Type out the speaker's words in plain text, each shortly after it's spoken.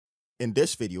In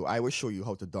this video, I will show you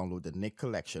how to download the Nik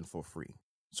Collection for free.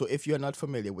 So if you're not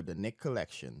familiar with the Nik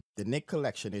Collection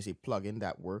is a plugin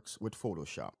that works with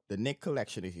Photoshop. The Nik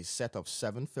Collection is a set of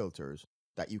 7 filters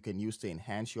that you can use to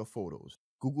enhance your photos.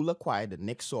 Google acquired the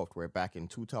Nik software back in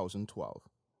 2012.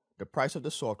 The price of the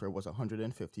software was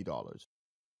 $150.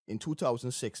 In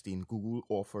 2016, Google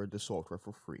offered the software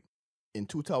for free. In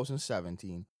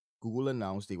 2017, Google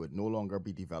announced they would no longer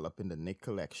be developing the Nik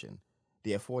Collection.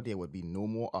 Therefore, there would be no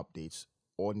more updates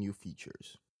or new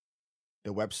features.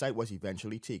 The website was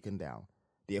eventually taken down.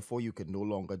 Therefore, you could no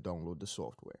longer download the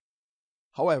software.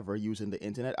 However, using the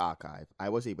Internet Archive, I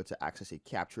was able to access a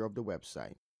capture of the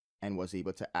website and was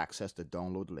able to access the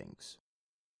download links.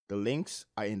 The links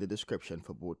are in the description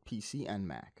for both PC and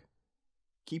Mac.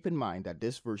 Keep in mind that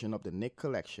this version of the Nik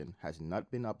Collection has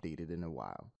not been updated in a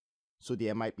while, so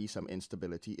there might be some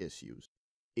instability issues.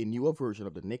 A newer version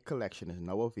of the Nik Collection is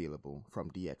now available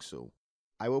from DxO.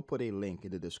 I will put a link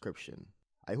in the description.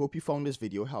 I hope you found this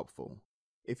video helpful.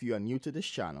 If you are new to this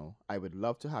channel, I would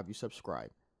love to have you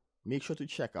subscribe. Make sure to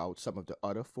check out some of the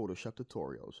other Photoshop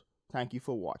tutorials. Thank you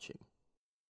for watching.